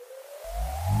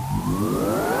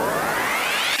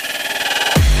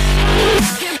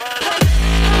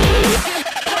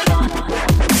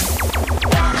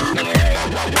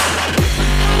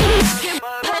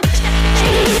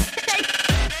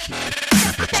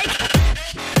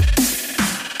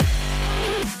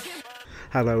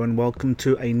Hello and welcome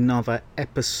to another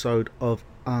episode of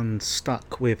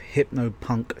Unstuck with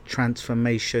Hypnopunk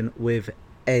Transformation with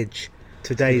Edge.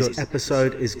 Today's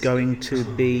episode is going to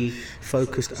be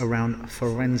focused around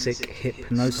forensic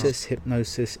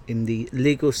hypnosis in the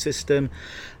legal system,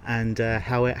 and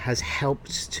how it has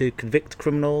helped to convict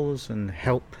criminals and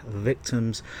help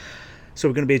victims. So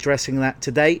we're going to be addressing that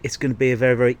today. It's going to be a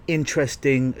very, very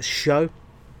interesting show.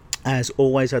 As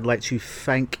always, I'd like to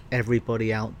thank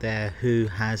everybody out there who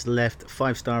has left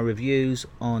 5-star reviews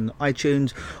on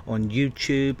iTunes, on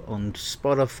YouTube, on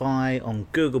Spotify, on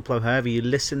Google Play, however you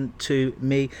listen to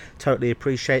me. Totally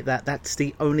appreciate that. That's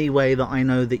the only way that I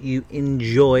know that you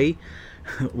enjoy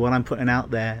what I'm putting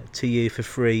out there to you for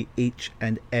free each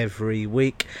and every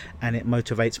week, and it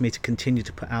motivates me to continue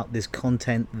to put out this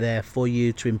content there for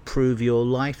you to improve your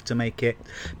life, to make it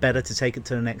better, to take it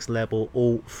to the next level,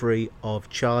 all free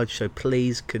of charge. So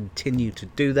please continue to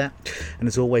do that. And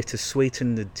as always, to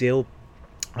sweeten the deal,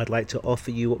 I'd like to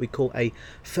offer you what we call a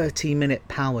 30-minute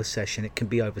power session. It can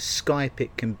be over Skype,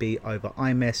 it can be over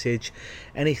iMessage,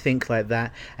 anything like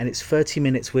that. And it's 30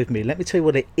 minutes with me. Let me tell you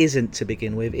what it isn't to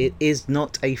begin with. It is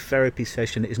not a therapy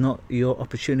session. It is not your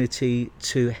opportunity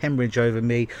to hemorrhage over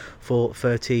me for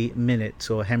 30 minutes,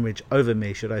 or hemorrhage over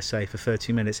me, should I say, for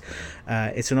 30 minutes.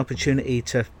 It's an opportunity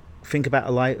to think about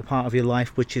a part of your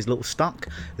life which is a little stuck,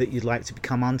 that you'd like to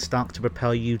become unstuck, to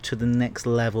propel you to the next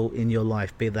level in your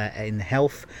life, be that in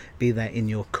health, be that in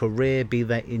your career, be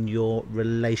that in your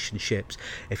relationships.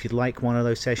 If you'd like one of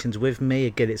those sessions with me,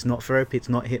 again, it's not therapy, it's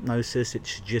not hypnosis,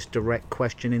 it's just direct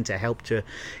questioning to help to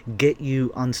get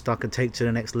you unstuck and take to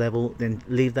the next level. Then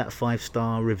leave that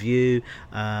 5-star review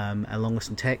along with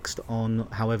some text on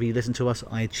however you listen to us,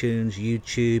 iTunes,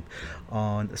 YouTube,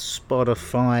 on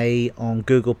Spotify, on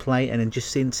Google Play, and then just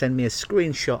send me a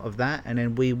screenshot of that, and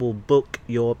then we will book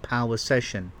your power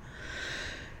session.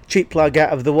 Cheap plug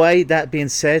out of the way. That being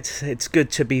said, it's good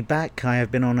to be back. I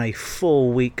have been on a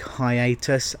 4-week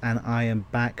hiatus, and I am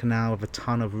back now with a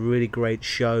ton of really great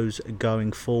shows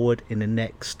going forward in the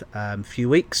next few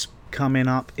weeks. Coming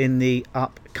up in the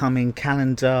upcoming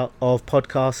calendar of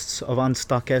podcasts, of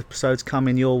Unstuck episodes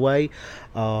coming your way,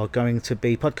 are going to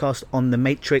be podcast on The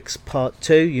Matrix Part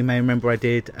 2. You may remember I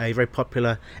did a very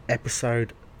popular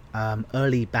episode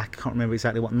early back, I can't remember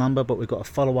exactly what number, but we've got a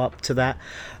follow-up to that.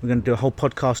 We're going to do a whole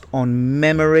podcast on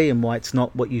memory and why it's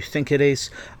not what you think it is,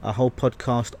 a whole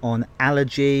podcast on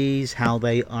allergies, how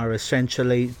they are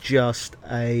essentially just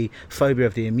a phobia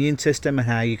of the immune system, and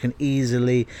how you can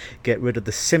easily get rid of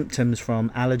the symptoms from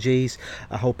allergies,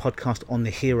 a whole podcast on the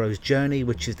hero's journey,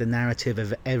 which is the narrative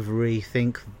of every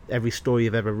story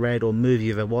you've ever read or movie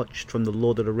you've ever watched, from the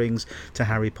Lord of the Rings to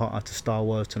Harry Potter to Star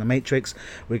Wars to The Matrix.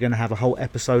 We're going to have a whole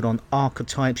episode on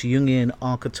archetypes, Jungian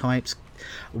archetypes,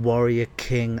 warrior,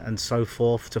 king, and so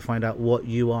forth, to find out what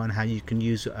you are and how you can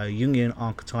use Jungian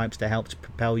archetypes to help to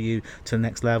propel you to the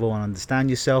next level and understand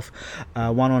yourself.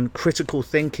 One on critical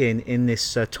thinking in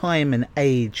this time and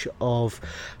age of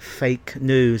fake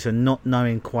news and not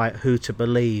knowing quite who to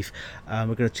believe.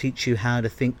 We're going to teach you how to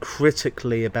think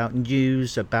critically about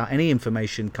news, about any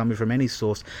information coming from any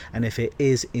source, and if it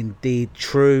is indeed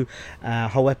true. A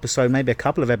whole episode, maybe a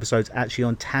couple of episodes actually,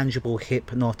 on tangible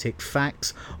hypnotic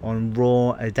facts, on raw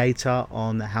data,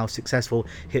 on how successful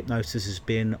hypnosis has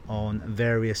been on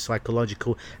various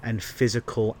psychological and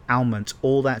physical ailments.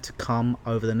 All that to come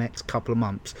over the next couple of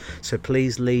months. So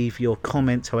please leave your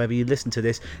comments however you listen to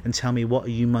this, and tell me what are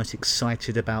you most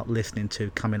excited about listening to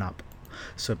coming up.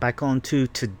 So back on to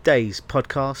today's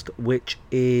podcast, which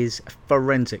is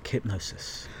forensic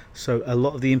hypnosis. So a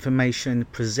lot of the information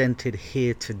presented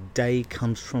here today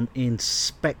comes from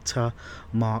Inspector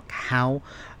Mark Howell.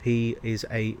 He is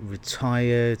a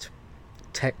retired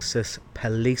Texas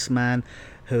policeman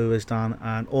who has done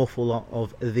an awful lot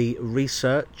of the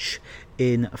research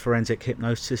in forensic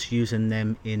hypnosis, using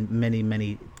them in many,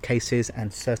 many cases,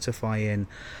 and certifying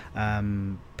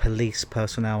police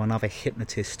personnel and other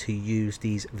hypnotists to use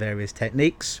these various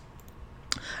techniques.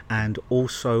 And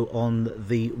also on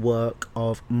the work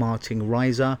of Martin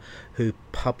Reiser, who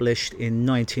published in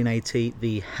 1980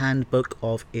 the Handbook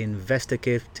of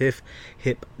Investigative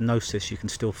Hypnosis. You can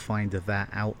still find that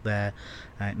out there.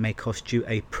 It may cost you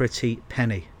a pretty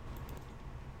penny.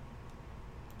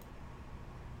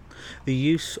 The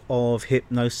use of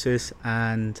hypnosis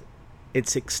and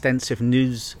its extensive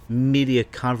news media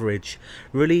coverage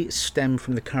really stem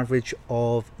from the coverage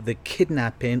of the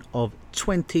kidnapping of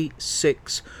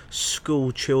 26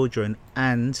 school children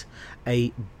and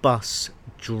a bus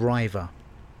driver.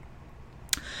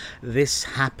 This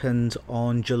happened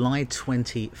on July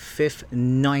 25th,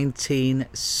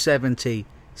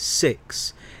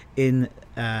 1976 in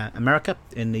America,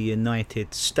 in the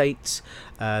United States,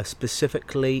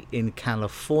 specifically in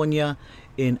California,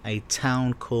 in a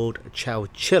town called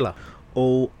Chowchilla.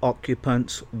 All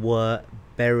occupants were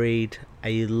buried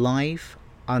alive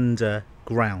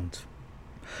underground.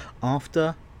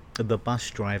 After the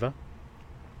bus driver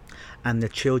and the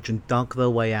children dug their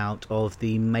way out of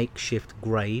the makeshift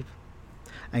grave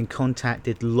and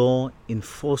contacted law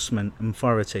enforcement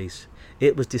authorities,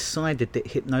 it was decided that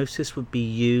hypnosis would be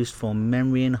used for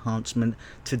memory enhancement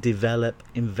to develop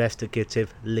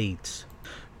investigative leads.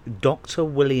 Dr.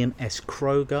 William S.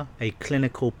 Kroger, a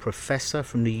clinical professor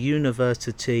from the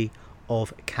University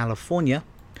of California,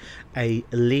 a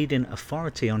leading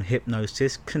authority on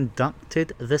hypnosis,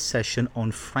 conducted the session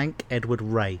on Frank Edward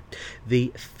Ray,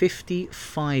 the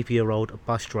 55-year-old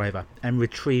bus driver, and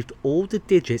retrieved all the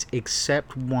digits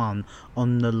except one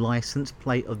on the license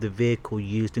plate of the vehicle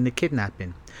used in the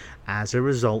kidnapping. As a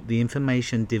result, the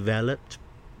information developed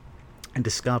and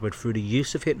discovered through the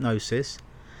use of hypnosis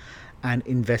and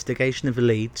investigation of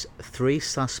leads, 3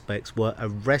 suspects were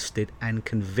arrested and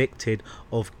convicted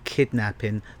of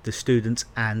kidnapping the students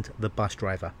and the bus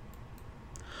driver.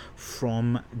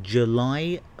 From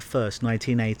July 1st,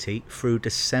 1980 through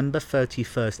December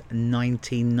 31st,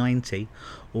 1990,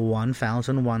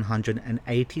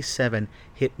 1,187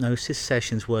 hypnosis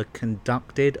sessions were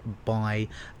conducted by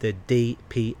the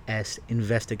DPS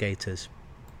investigators,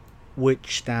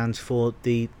 which stands for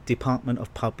the Department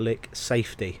of Public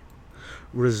Safety,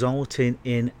 resulting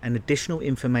in an additional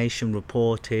information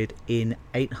reported in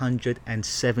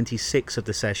 876 of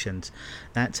the sessions.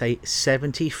 That's a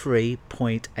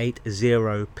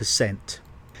 73.80%,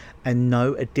 and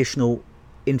no additional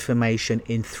information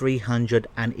in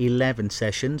 311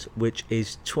 sessions, which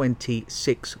is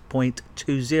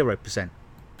 26.20%.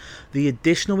 The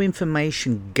additional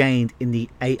information gained in the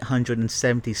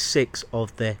 876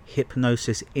 of the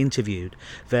hypnosis interviewed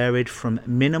varied from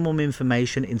minimum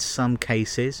information in some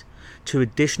cases to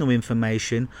additional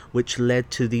information which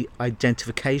led to the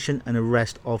identification and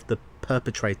arrest of the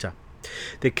perpetrator.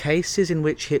 The cases in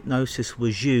which hypnosis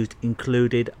was used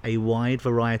included a wide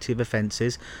variety of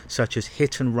offences such as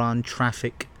hit and run,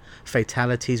 traffic,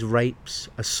 fatalities, rapes,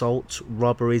 assaults,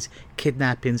 robberies,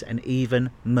 kidnappings, and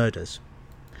even murders.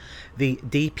 The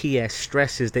DPS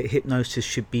stresses that hypnosis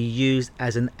should be used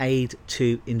as an aid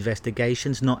to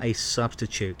investigations, not a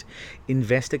substitute.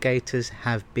 Investigators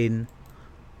have been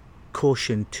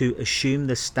cautioned to assume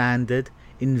the standard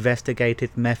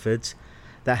investigative methods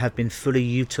that have been fully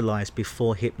utilized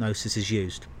before hypnosis is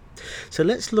used. So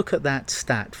let's look at that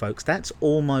stat, folks. That's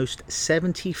almost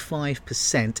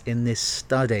 75% in this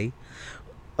study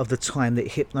of the time that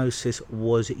hypnosis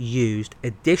was used.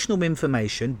 Additional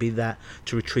information, be that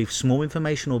to retrieve small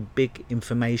information or big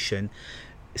information,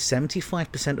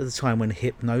 75% of the time when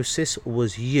hypnosis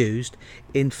was used,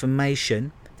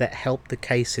 information that helped the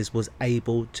cases was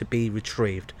able to be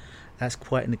retrieved. That's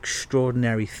quite an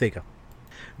extraordinary figure.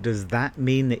 Does that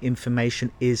mean that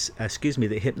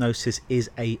that hypnosis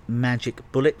is a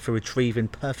magic bullet for retrieving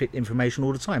perfect information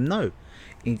all the time? No.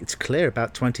 It's clear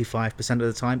about 25% of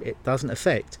the time it doesn't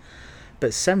affect,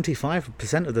 but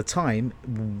 75% of the time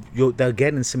they're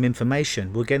getting some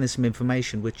information. We're getting some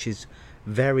information which is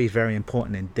very, very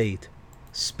important indeed.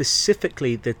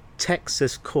 Specifically, the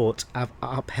Texas courts have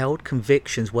upheld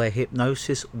convictions where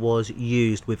hypnosis was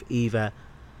used with either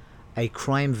a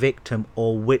crime victim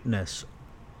or witness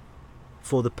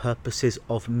for the purposes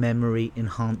of memory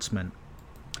enhancement,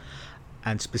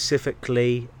 and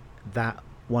specifically that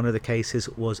one of the cases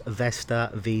was Vesta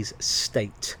v.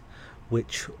 State,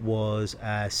 which was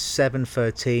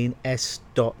 713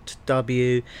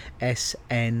 S.W.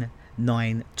 SN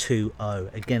 920.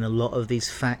 Again, a lot of these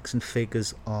facts and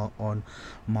figures are on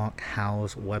Mark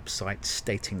Howell's website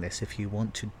stating this if you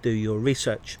want to do your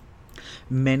research.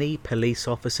 Many police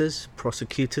officers,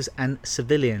 prosecutors and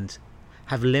civilians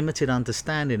have limited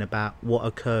understanding about what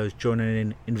occurs during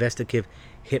an investigative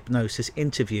hypnosis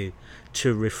interview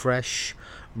to refresh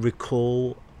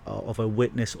recall of a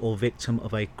witness or victim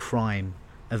of a crime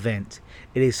event.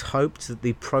 It is hoped that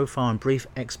the profile and brief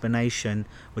explanation,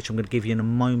 which I'm going to give you in a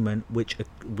moment, which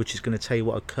is going to tell you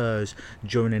what occurs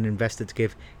during an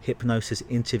investigative hypnosis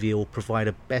interview, will provide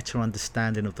a better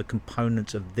understanding of the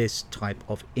components of this type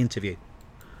of interview.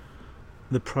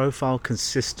 The profile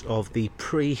consists of the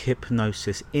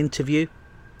pre-hypnosis interview,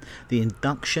 the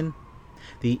induction,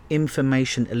 the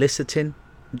information eliciting,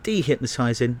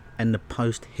 dehypnotizing, and the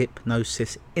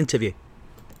post-hypnosis interview,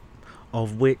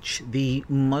 of which the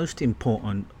most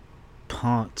important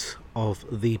part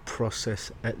of the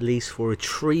process, at least for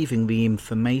retrieving the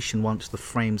information once the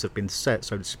frames have been set,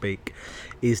 so to speak,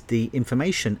 is the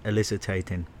information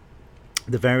eliciting.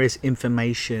 The various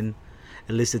information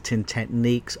eliciting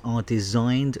techniques are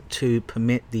designed to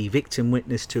permit the victim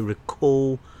witness to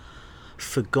recall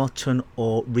forgotten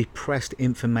or repressed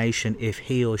information if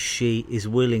he or she is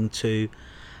willing to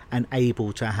and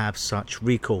able to have such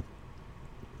recall.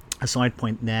 A side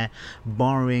point there,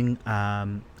 barring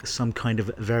some kind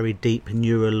of very deep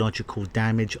neurological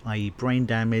damage, i.e. brain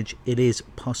damage, it is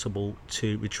possible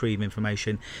to retrieve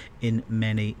information in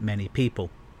many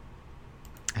people.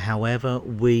 However,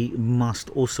 we must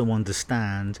also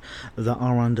understand that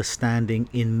our understanding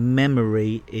in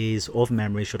memory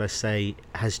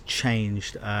has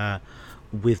changed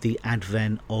with the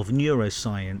advent of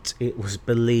neuroscience. It was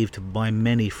believed by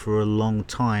many for a long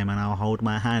time, and I'll hold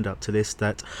my hand up to this,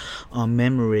 that our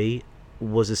memory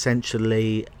was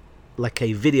essentially like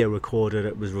a video recorder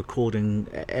that was recording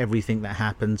everything that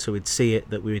happened, so we'd see it,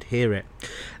 that we would hear it,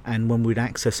 and when we'd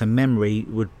access a memory,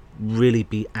 would really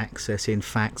be accessing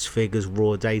facts, figures,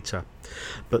 raw data.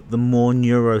 But the more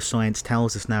neuroscience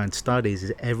tells us now in studies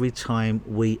is every time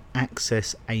we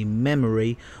access a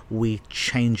memory, we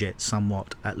change it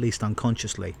somewhat, at least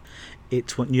unconsciously.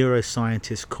 It's what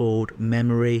neuroscientists called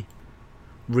memory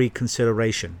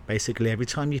reconsideration. Basically, every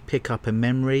time you pick up a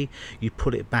memory, you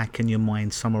put it back in your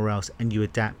mind somewhere else and you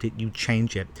adapt it, you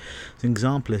change it. So an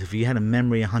example is, if you had a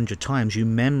memory 100 times,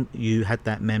 you had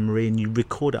that memory and you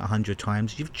record it 100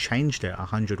 times, you've changed it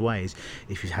 100 ways.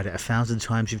 If you've had it 1,000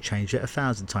 times, you've changed it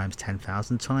 1,000 times,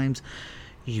 10,000 times.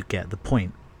 You get the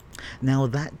point. Now,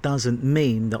 that doesn't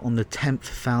mean that on the 10th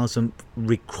thousandth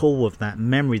recall of that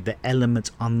memory, the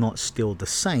elements are not still the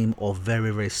same or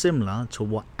very similar to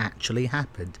what actually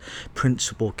happened.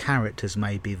 Principal characters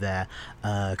may be there,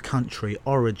 country,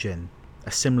 origin, a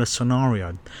similar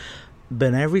scenario.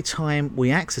 But every time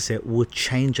we access it, we're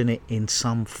changing it in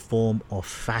some form or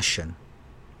fashion.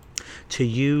 To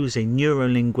use a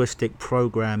neurolinguistic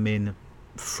programming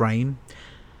frame,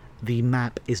 the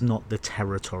map is not the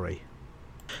territory.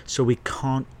 So we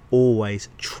can't always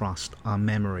trust our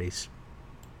memories.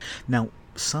 Now,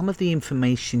 some of the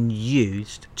information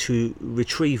used to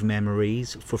retrieve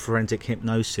memories for forensic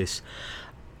hypnosis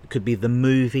could be the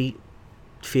movie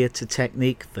theatre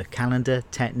technique, the calendar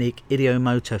technique,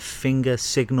 ideomotor finger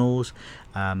signals,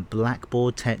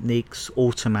 blackboard techniques,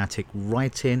 automatic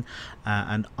writing,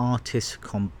 an artist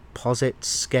composite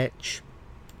sketch,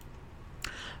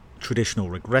 traditional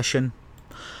regression.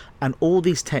 And all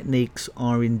these techniques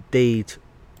are indeed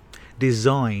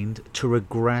designed to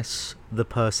regress the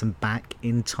person back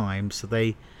in time, so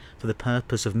they, for the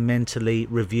purpose of mentally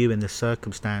reviewing the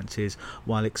circumstances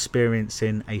while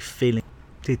experiencing a feeling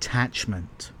of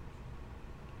detachment.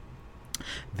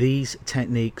 These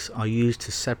techniques are used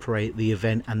to separate the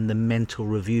event and the mental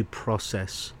review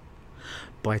process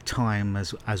by time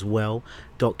as well,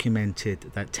 documented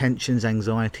that tensions,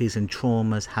 anxieties and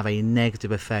traumas have a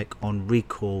negative effect on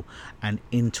recall and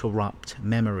interrupt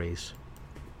memories.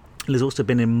 It has also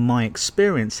been in my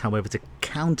experience, however, to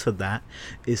counter that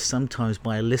is sometimes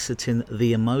by eliciting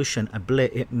the emotion,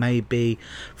 albeit it may be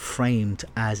framed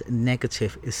as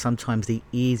negative, is sometimes the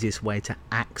easiest way to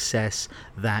access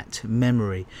that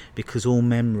memory, because all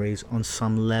memories on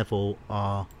some level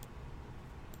are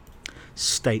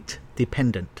state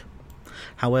dependent.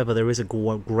 However, there is a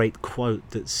great quote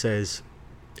that says,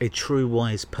 a true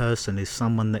wise person is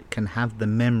someone that can have the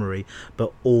memory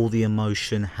but all the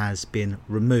emotion has been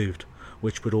removed,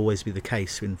 which would always be the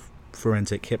case in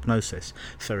forensic hypnosis.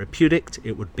 Therapeutic,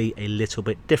 it would be a little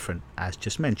bit different, as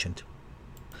just mentioned.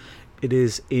 It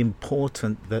is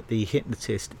important that the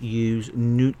hypnotist use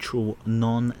neutral,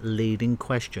 non-leading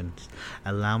questions,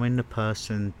 allowing the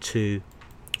person to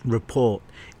report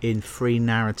in free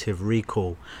narrative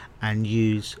recall and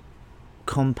use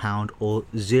compound or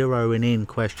zeroing in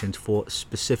questions for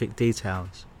specific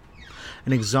details.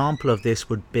 An example of this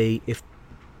would be if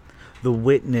the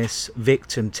witness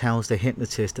victim tells the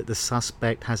hypnotist that the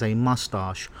suspect has a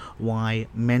mustache while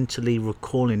mentally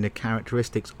recalling the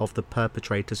characteristics of the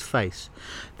perpetrator's face.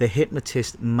 The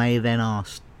hypnotist may then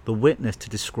ask the witness to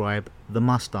describe the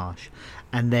mustache,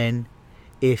 and then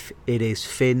if it is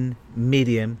thin,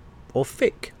 medium or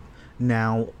thick.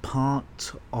 Now,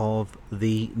 part of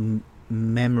the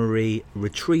memory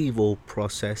retrieval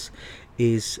process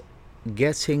is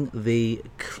getting the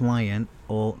client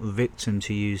or victim,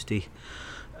 to use the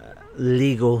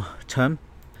legal term,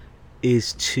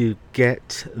 is to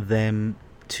get them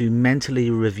to mentally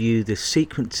review the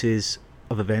sequences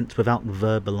of events without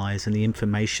verbalizing the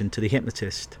information to the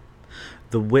hypnotist.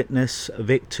 The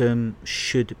victim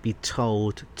should be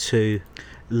told to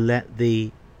let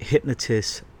the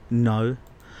hypnotist know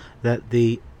that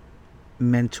the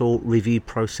mental review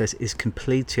process is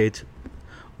completed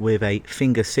with a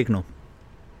finger signal.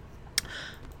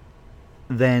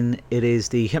 Then it is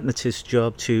the hypnotist's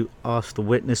job to ask the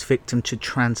witness victim to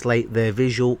translate their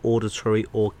visual, auditory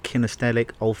or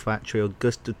kinesthetic, olfactory or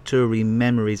gustatory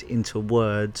memories into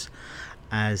words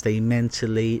as they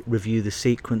mentally review the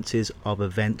sequences of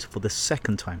events for the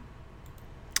second time.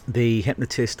 The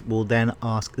hypnotist will then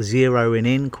ask zeroing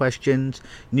in questions,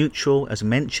 neutral, as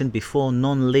mentioned before,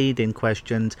 non-leading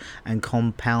questions, and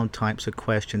compound types of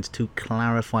questions to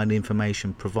clarify the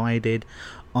information provided,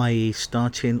 i.e.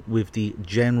 starting with the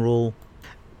general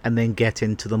and then get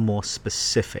into the more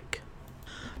specific.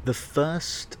 The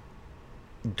first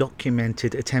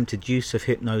documented attempted use of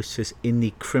hypnosis in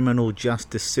the criminal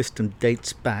justice system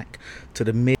dates back to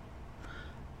the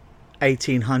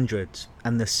mid-1800s,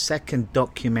 and the second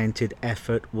documented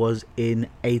effort was in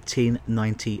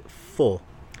 1894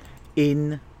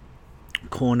 in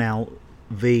Cornell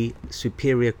v.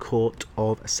 Superior Court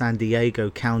of San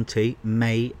Diego County,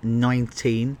 May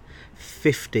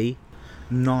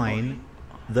 1959.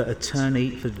 The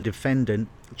attorney for the defendant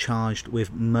charged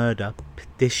with murder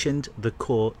petitioned the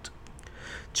court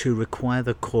to require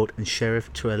the court and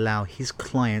sheriff to allow his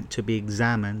client to be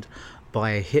examined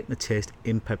by a hypnotist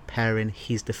in preparing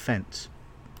his defense.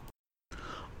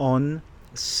 On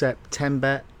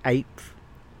September 8th,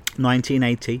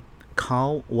 1980,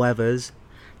 Carl Weathers,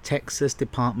 Texas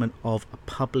Department of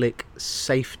Public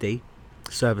Safety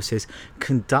Services,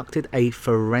 conducted a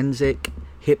forensic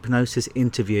hypnosis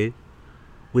interview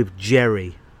with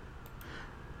Jerry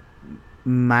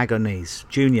Margones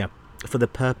Jr. for the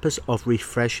purpose of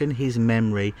refreshing his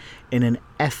memory in an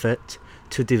effort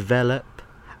to develop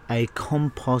a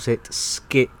composite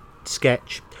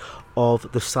sketch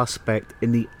of the suspect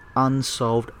in the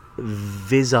unsolved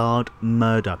Vizard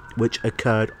murder, which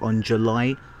occurred on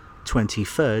July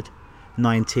 23rd,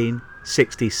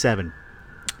 1967.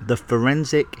 The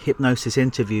forensic hypnosis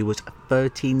interview was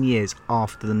 13 years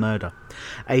after the murder.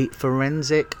 A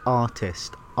forensic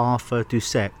artist, Arthur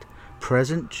Doucette,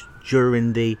 present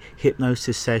during the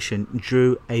hypnosis session,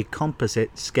 drew a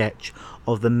composite sketch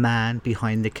of the man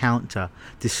behind the counter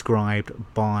described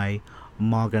by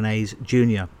Margones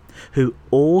Jr., who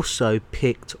also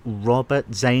picked Robert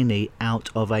Zaney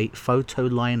out of a photo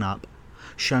lineup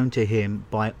shown to him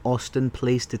by Austin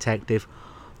Police Detective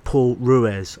Paul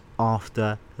Ruiz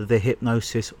after the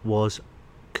hypnosis was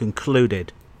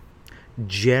concluded.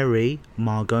 Jerry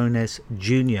Margones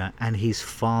Jr. and his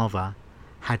father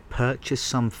had purchased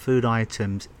some food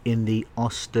items in the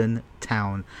Austin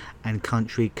Town and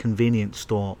Country convenience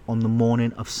store on the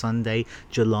morning of Sunday,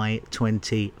 July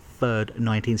 23rd,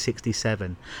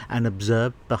 1967, and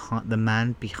observed the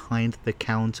man behind the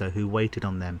counter who waited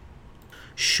on them.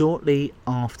 Shortly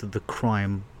after the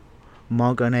crime,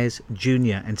 Margones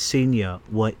Jr. and Sr.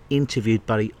 were interviewed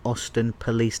by the Austin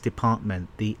Police Department,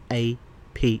 the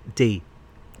APD,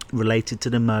 related to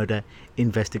the murder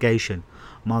investigation.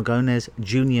 Margones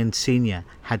Jr. and Sr.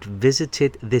 had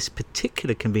visited this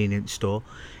particular convenience store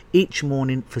each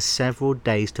morning for several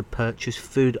days to purchase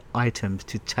food items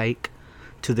to take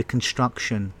to the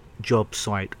construction job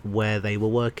site where they were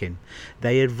working.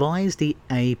 They advised the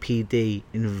APD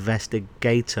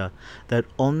investigator that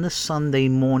on the Sunday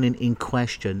morning in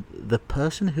question, the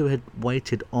person who had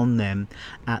waited on them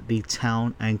at the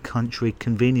Town and Country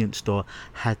convenience store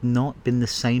had not been the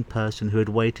same person who had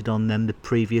waited on them the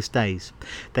previous days.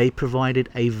 They provided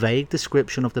a vague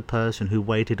description of the person who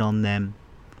waited on them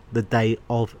the day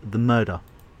of the murder.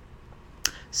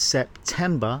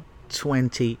 September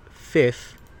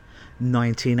 25th,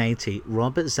 1980,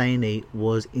 Robert Zaney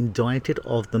was indicted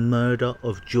of the murder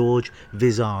of George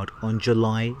Vizard on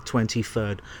July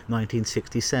 23rd,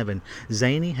 1967.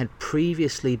 Zaney had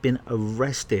previously been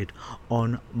arrested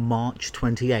on March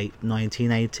 28,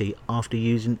 1980, after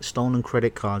using stolen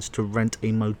credit cards to rent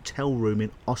a motel room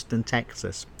in Austin,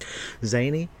 Texas.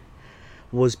 Zaney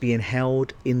was being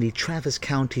held in the Travis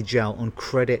County Jail on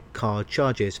credit card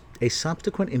charges. A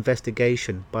subsequent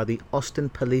investigation by the Austin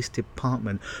Police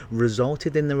Department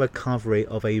resulted in the recovery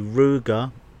of a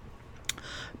Ruger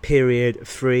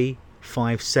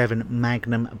 .357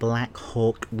 Magnum Black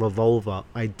Hawk revolver,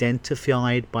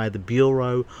 identified by the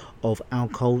Bureau of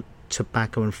Alcohol,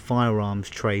 Tobacco and Firearms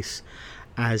Trace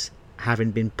as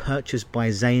having been purchased by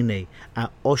Zaney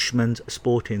at Oshman's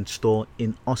Sporting Store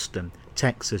in Austin,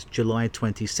 Texas, July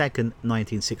 22nd,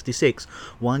 1966,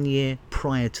 1 year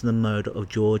prior to the murder of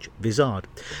George Vizard,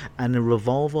 and the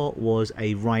revolver was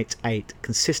a Wright 8,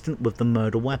 consistent with the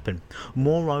murder weapon.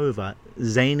 Moreover,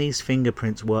 Zaney's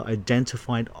fingerprints were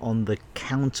identified on the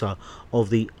counter of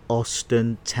the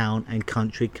Austin Town and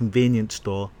Country convenience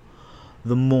store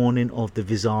the morning of the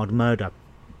Vizard murder.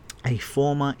 A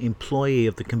former employee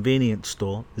of the convenience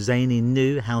store, Zaney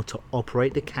knew how to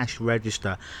operate the cash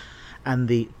register and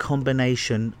the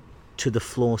combination to the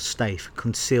floor safe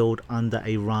concealed under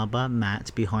a rubber mat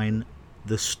behind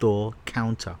the store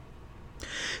counter.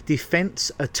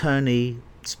 Defense attorney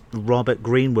Robert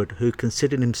Greenwood, who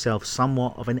considered himself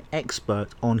somewhat of an expert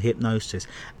on hypnosis,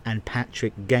 and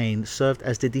Patrick Gain served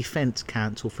as the defense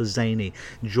counsel for Zaney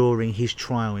during his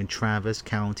trial in Travis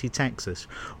County, Texas.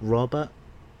 Robert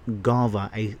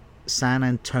Garver, a San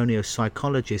Antonio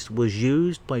psychologist, was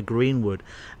used by Greenwood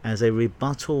as a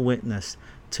rebuttal witness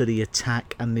to the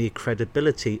attack and the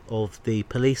credibility of the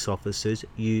police officers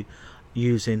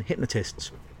using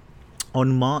hypnotists.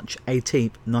 On March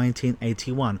 18,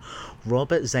 1981,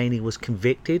 Robert Zaney was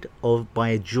convicted by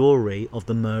a jury of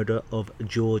the murder of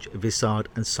George Vizard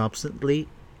and subsequently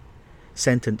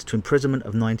sentenced to imprisonment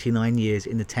of 99 years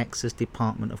in the Texas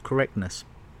Department of Corrections.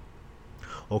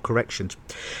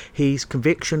 His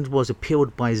conviction was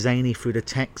appealed by Zaney through the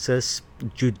Texas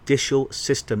judicial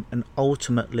system and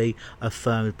ultimately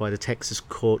affirmed by the Texas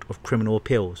Court of Criminal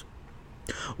Appeals.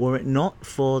 Were it not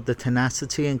for the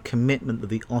tenacity and commitment of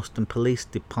the Austin Police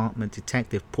Department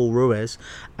Detective Paul Ruiz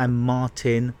and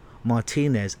Martin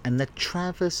Martinez and the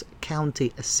Travis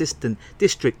County Assistant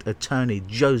District Attorney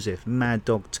Joseph Mad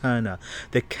Dog Turner,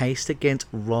 the case against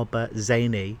Robert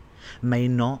Zaney may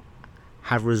not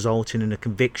have resulted in a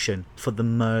conviction for the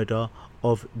murder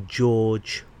of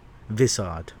George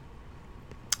Vizard.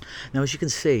 Now, as you can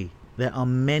see, there are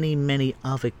many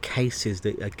other cases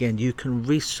that, again, you can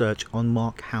research on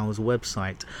Mark Howell's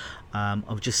website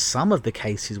of just some of the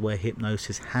cases where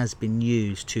hypnosis has been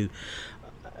used to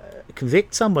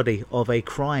convict somebody of a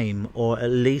crime, or at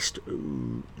least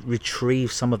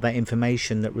retrieve some of that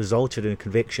information that resulted in a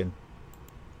conviction.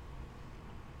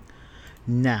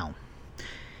 Now,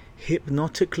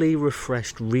 hypnotically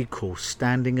refreshed recall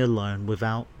standing alone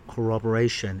without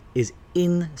corroboration is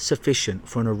insufficient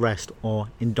for an arrest or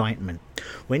indictment.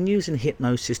 When using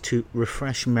hypnosis to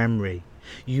refresh memory,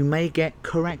 you may get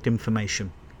correct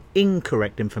information,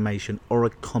 incorrect information, or a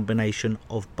combination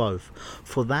of both.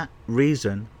 For that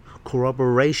reason,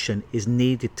 corroboration is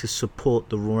needed to support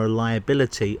the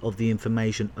reliability of the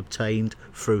information obtained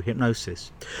through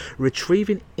hypnosis.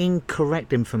 Retrieving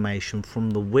incorrect information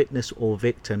from the witness or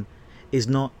victim is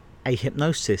not a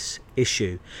hypnosis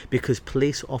issue, because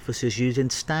police officers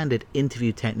using standard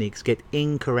interview techniques get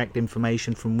incorrect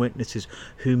information from witnesses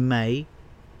who may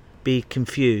be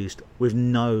confused with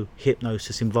no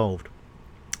hypnosis involved.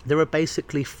 There are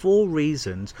basically 4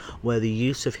 reasons where the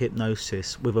use of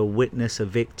hypnosis with a witness or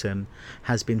victim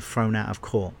has been thrown out of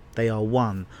court. They are: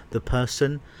 1. The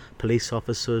person, police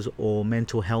officers or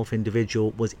mental health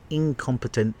individual was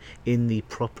incompetent in the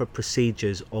proper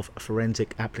procedures of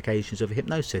forensic applications of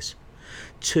hypnosis.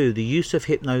 2. The use of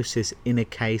hypnosis in a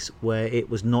case where it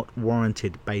was not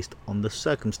warranted based on the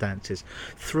circumstances.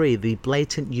 3. The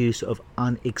blatant use of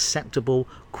unacceptable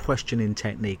questioning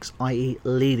techniques, i.e.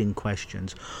 leading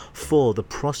questions. 4. The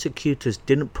prosecutors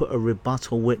didn't put a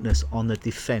rebuttal witness on the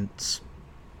defense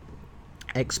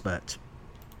expert.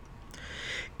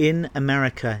 In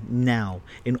America now,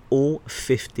 in all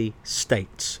 50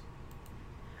 states,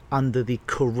 under the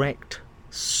correct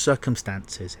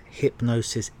circumstances,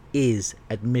 hypnosis is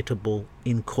admissible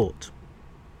in court.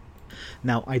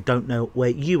 Now, I don't know where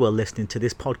you are listening to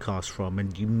this podcast from,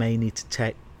 and you may need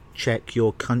to check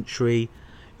your country,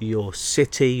 your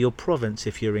city, your province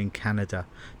if you're in Canada,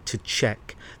 to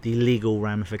check the legal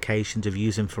ramifications of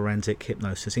using forensic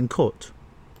hypnosis in court.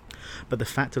 But the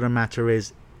fact of the matter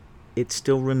is, it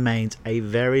still remains a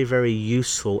very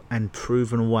useful and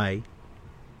proven way,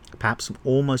 perhaps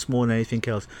almost more than anything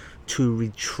else, to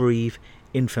retrieve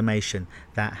information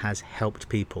that has helped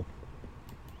people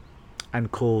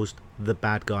and caused the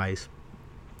bad guys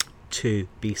to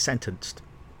be sentenced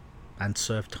and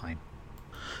serve time.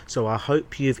 So I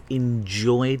hope you've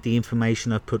enjoyed the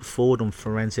information I've put forward on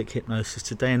forensic hypnosis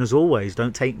today, and as always,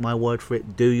 don't take my word for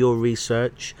it. Do your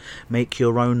research, make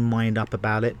your own mind up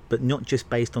about it, but not just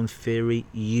based on theory.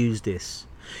 Use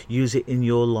it in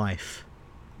your life.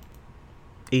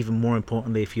 Even more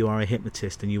importantly, if you are a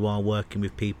hypnotist and you are working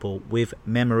with people with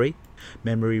memory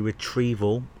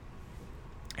retrieval,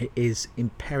 it is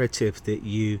imperative that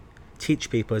you teach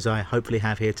people, as I hopefully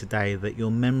have here today, that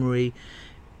your memory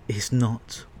is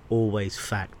not always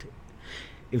fact.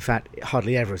 In fact,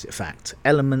 hardly ever is it fact.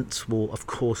 Elements will of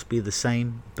course be the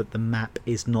same, but the map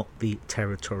is not the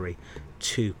territory,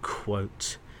 to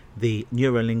quote the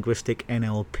neurolinguistic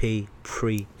NLP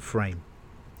pre-frame.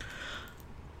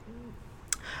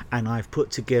 And I've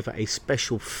put together a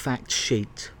special fact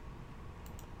sheet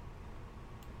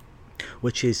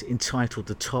which is entitled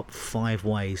The Top 5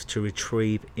 Ways to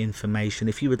Retrieve Information.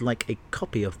 If you would like a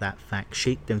copy of that fact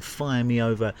sheet, then fire me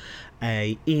over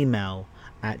an email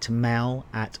at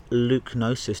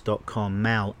mal@lukenosis.com.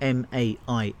 Mal,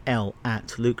 M-A-I-L, at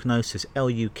lukenosis,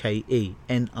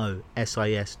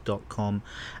 LUKENOSIS.com,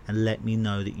 and let me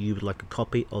know that you would like a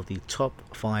copy of the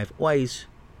top 5 ways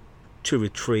to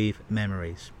retrieve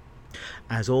memories.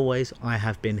 As always, I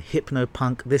have been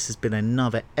Hypnopunk. This has been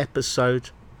another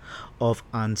episode of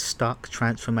Unstuck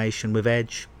Transformation with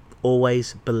Edge.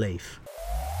 Always believe.